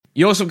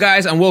Yo, what's up,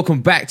 guys, and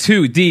welcome back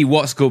to the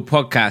What's Good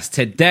podcast.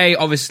 Today,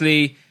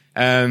 obviously,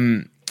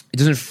 it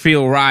doesn't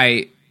feel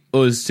right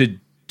us to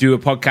do a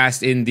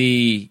podcast in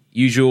the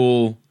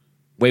usual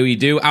way we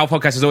do. Our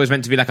podcast is always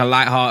meant to be like a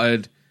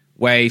lighthearted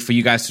way for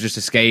you guys to just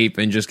escape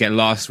and just get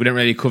lost. We don't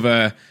really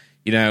cover,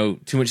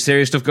 too much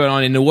serious stuff going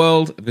on in the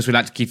world because we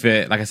like to keep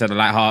it, like I said,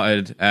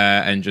 lighthearted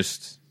and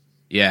just,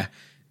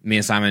 me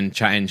and Simon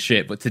chatting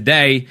shit. But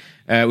today,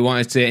 we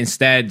wanted to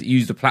instead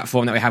use the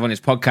platform that we have on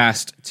this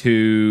podcast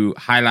to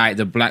highlight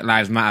the Black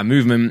Lives Matter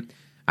movement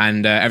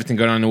and everything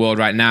going on in the world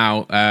right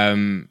now.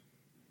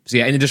 So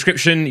in the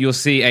description, you'll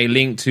see a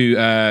link to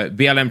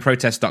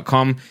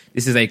blmprotest.com.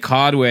 This is a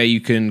card where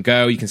you can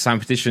go, you can sign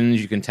petitions,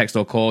 you can text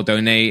or call,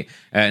 donate,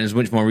 and there's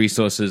much more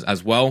resources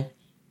as well.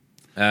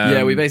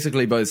 We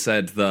basically both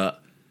said that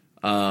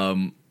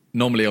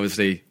normally,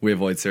 obviously, we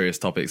avoid serious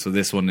topics, so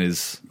this one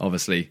is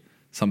obviously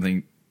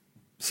something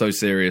so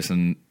serious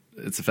and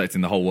it's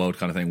affecting the whole world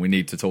kind of thing. We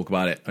need to talk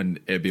about it, and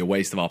it'd be a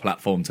waste of our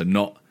platform to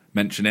not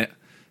mention it.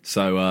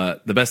 So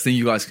the best thing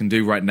you guys can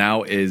do right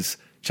now is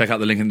check out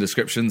the link in the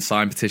description,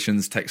 sign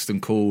petitions, text and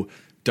call,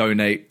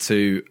 donate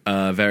to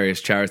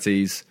various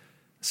charities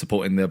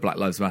supporting the Black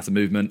Lives Matter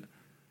movement.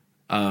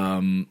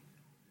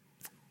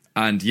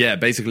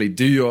 Basically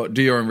do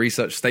your own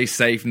research, stay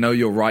safe, know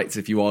your rights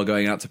if you are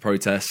going out to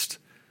protest.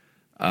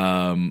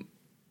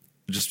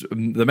 Just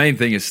the main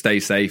thing is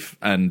stay safe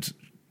and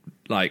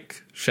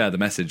share the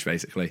message,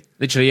 basically.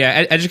 Literally,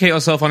 educate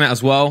yourself on it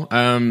as well.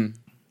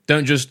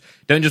 Don't just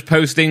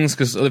post things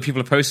because other people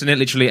are posting it.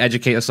 Literally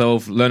educate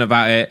yourself, learn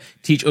about it,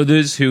 teach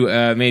others who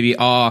maybe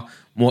are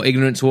more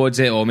ignorant towards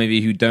it or maybe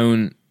who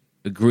don't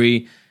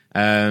agree.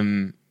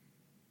 And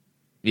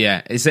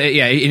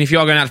if you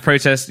are going out to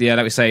protest,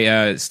 like we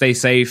say, stay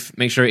safe,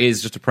 make sure it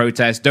is just a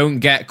protest. Don't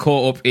get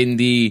caught up in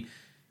the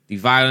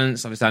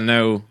violence. Obviously, I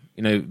know,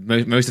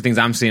 most of the things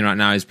I'm seeing right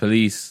now is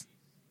police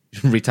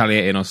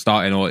retaliating or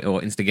starting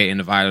or instigating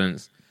the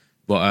violence.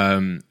 But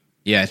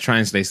try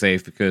and stay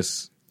safe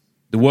because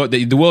the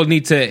world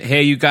need to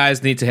hear you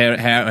guys, need to hear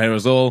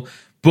us all.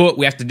 But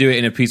we have to do it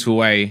in a peaceful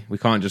way. We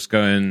can't just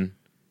go and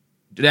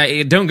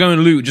don't go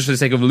and loot just for the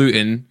sake of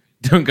looting.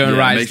 Don't go and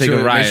riot for the sake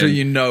of rioting. Make sure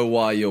you know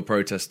why you're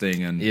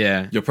protesting and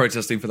you're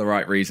protesting for the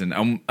right reason.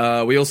 And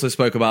we also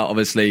spoke about,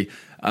 obviously,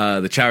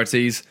 the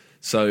charities.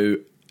 So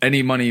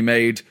any money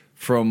made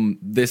from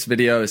this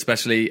video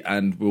especially,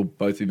 and we'll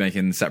both be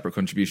making separate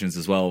contributions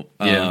as well,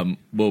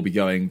 will be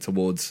going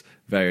towards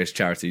various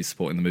charities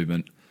supporting the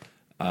movement.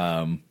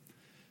 There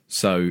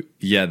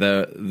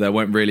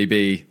won't really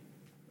be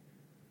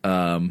we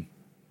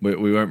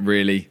won't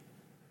really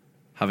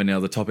have any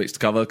other topics to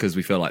cover because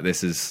we feel like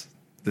this is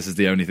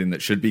the only thing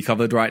that should be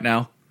covered right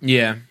now.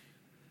 It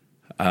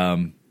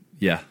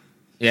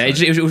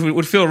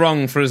would feel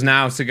wrong for us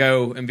now to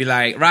go and be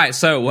like, right,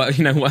 so what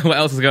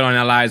else is going on in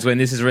our lives when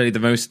this is really the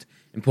most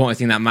important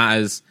thing that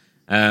matters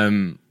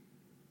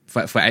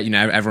for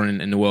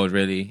everyone in the world,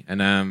 really.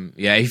 And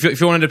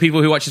if you're one of the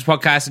people who watch this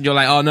podcast and you're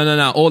like, oh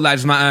no, all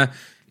lives matter,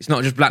 it's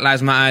not just Black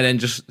Lives Matter, then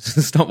just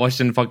stop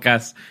watching the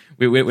podcast.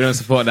 We don't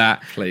support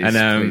that.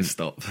 Please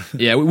stop.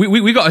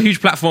 We got a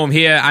huge platform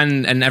here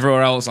and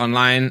everywhere else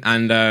online,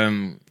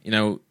 and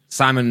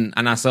Simon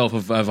and ourselves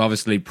have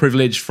obviously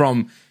privileged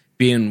from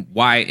being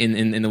white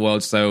in the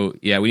world. So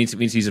we need to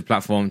use the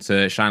platform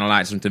to shine a light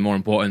on something more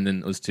important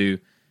than us two.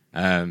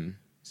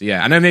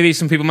 I know maybe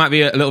some people might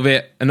be a little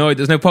bit annoyed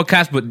there's no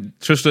podcast, but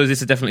trust us, this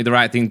is definitely the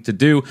right thing to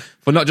do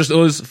for not just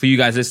us, for you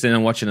guys listening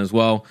and watching as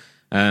well.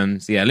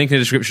 Link in the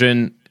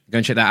description. Go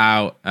and check that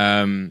out.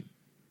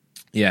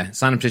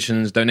 Sign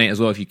petitions, donate as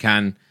well if you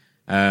can.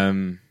 I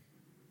don't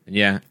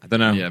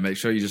know. Yeah, make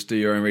sure you just do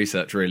your own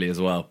research really as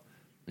well.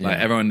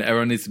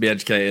 Everyone needs to be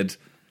educated.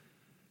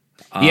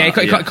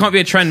 It can't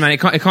be a trend, man. It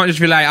can't just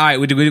be like, all right,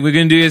 we're going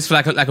to do this for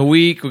like a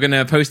week. We're going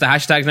to post the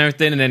hashtags and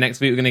everything, and then next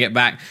week we're going to get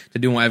back to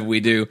doing whatever we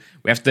do.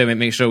 We have to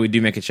make sure we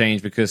do make a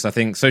change because I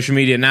think social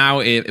media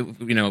now,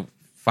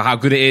 for how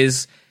good it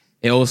is,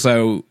 it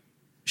also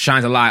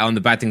shines a light on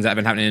the bad things that have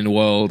been happening in the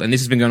world. And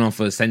this has been going on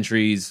for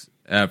centuries,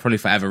 probably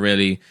forever,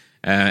 really.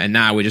 And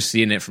now we're just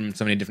seeing it from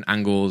so many different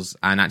angles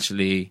and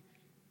actually,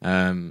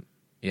 how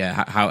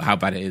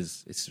bad it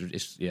is.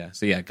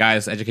 So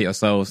guys, educate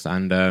yourselves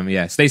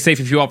and stay safe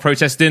if you are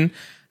protesting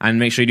and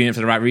make sure you're doing it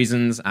for the right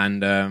reasons.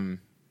 And I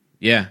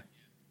think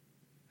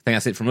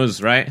that's it from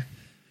us, right?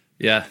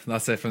 Yeah,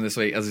 that's it from this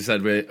week. As we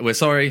said, we're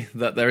sorry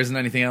that there isn't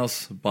anything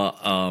else, but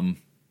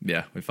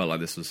we felt like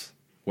this was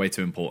way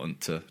too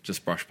important to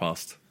just brush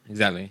past.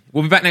 Exactly.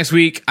 We'll be back next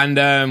week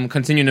and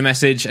continue the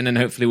message, and then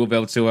hopefully we'll be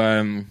able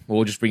to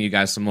we'll just bring you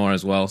guys some more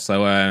as well.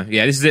 So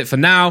this is it for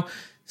now.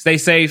 Stay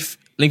safe.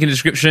 Link in the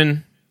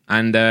description.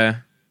 And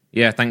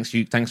thanks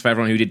for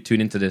everyone who did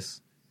tune into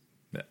this.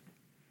 Yeah.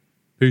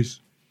 Peace.